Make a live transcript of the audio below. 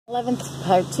11th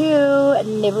part 2,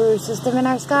 Niburu system in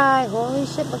our sky. Holy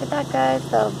shit, look at that, guys.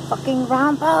 The fucking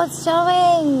round ball is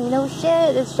showing. No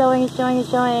shit, it's showing, it's showing, it's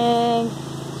showing.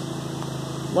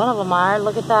 One of them are.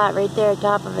 Look at that right there,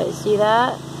 top of it. See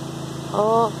that?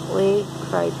 Holy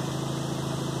crap.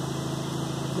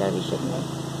 You gotta be shitting me.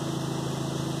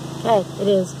 Okay, it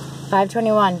is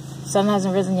 5:21. Sun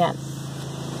hasn't risen yet.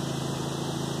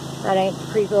 That ain't the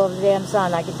prequel of the damn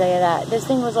sun, I can tell you that. This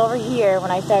thing was over here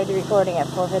when I started recording at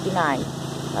 4:59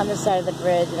 on this side of the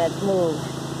bridge, and it's moved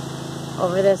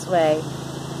over this way.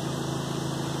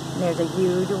 And there's a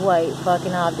huge white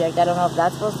fucking object. I don't know if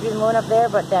that's supposed to be the moon up there,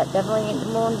 but that definitely ain't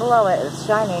the moon below it. It's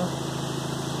shining.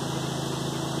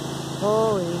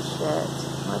 Holy shit.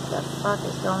 What the fuck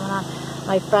is going on?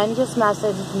 My friend just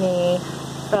messaged me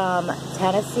from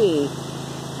Tennessee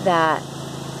that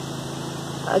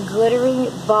a glittering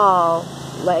ball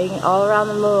lighting all around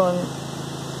the moon.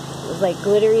 It was like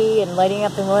glittery and lighting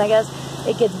up the moon, I guess.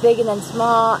 It gets big and then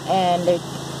small, and they've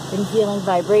been feeling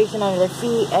vibration under their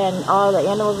feet, and all the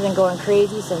animals have been going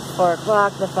crazy since 4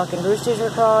 o'clock. The fucking roosters were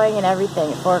crowing and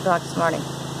everything at 4 o'clock this morning.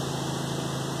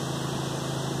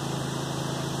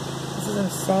 This is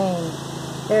insane.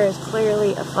 There is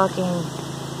clearly a fucking,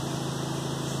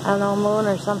 I don't know, moon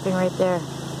or something right there.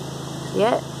 See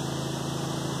it?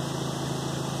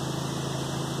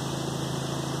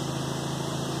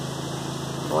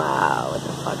 Wow, what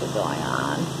the fuck is going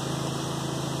on?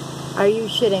 Are you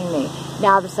shitting me?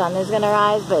 Now the sun is gonna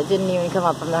rise, but it didn't even come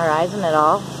up from the horizon at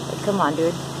all. Like, come on,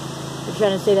 dude. You're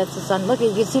trying to say that's the sun. Look,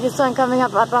 you can see the sun coming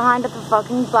up behind up the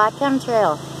fucking black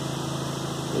chemtrail.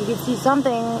 You can see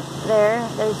something there.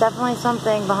 There's definitely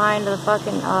something behind the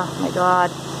fucking, oh my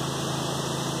god.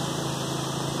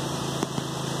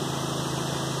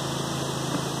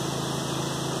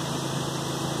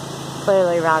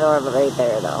 Clearly round orbit right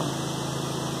there, though.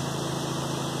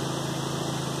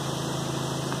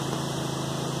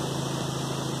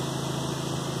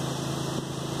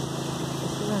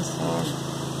 Insane.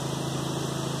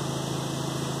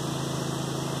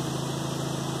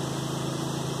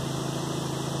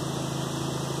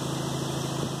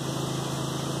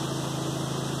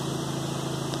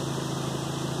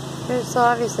 There's so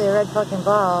obviously a red fucking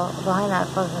ball behind that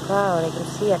fucking cloud. I can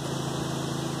see it.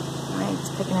 Right, it's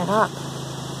picking it up.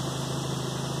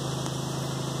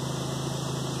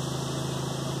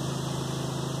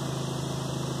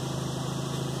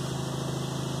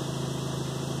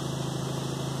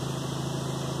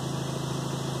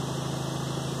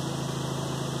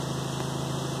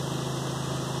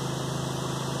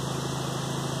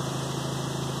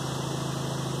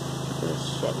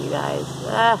 Shit, you guys.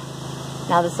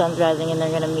 Now the sun's rising and they're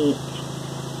gonna meet.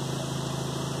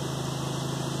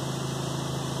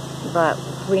 But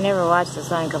we never watched the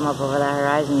sun come up over that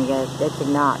horizon, you guys. It did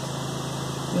not.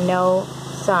 No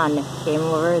sun came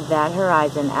over that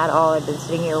horizon at all. I've been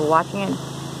sitting here watching it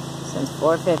since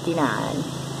 4:59.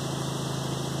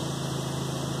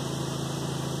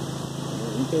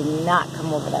 It did not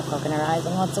come over that fucking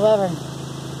horizon whatsoever.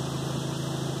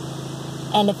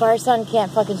 And if our sun can't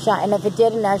fucking shine, and if it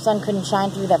did and our sun couldn't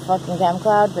shine through that fucking chem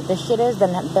cloud, but this shit is,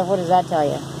 then what does that tell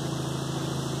you?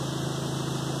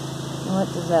 What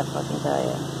does that fucking tell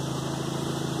you?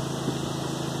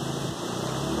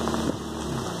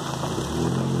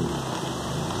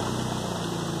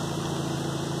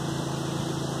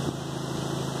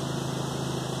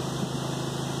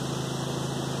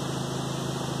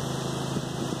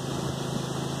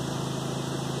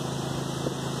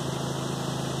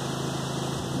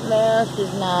 This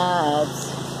is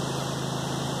nuts.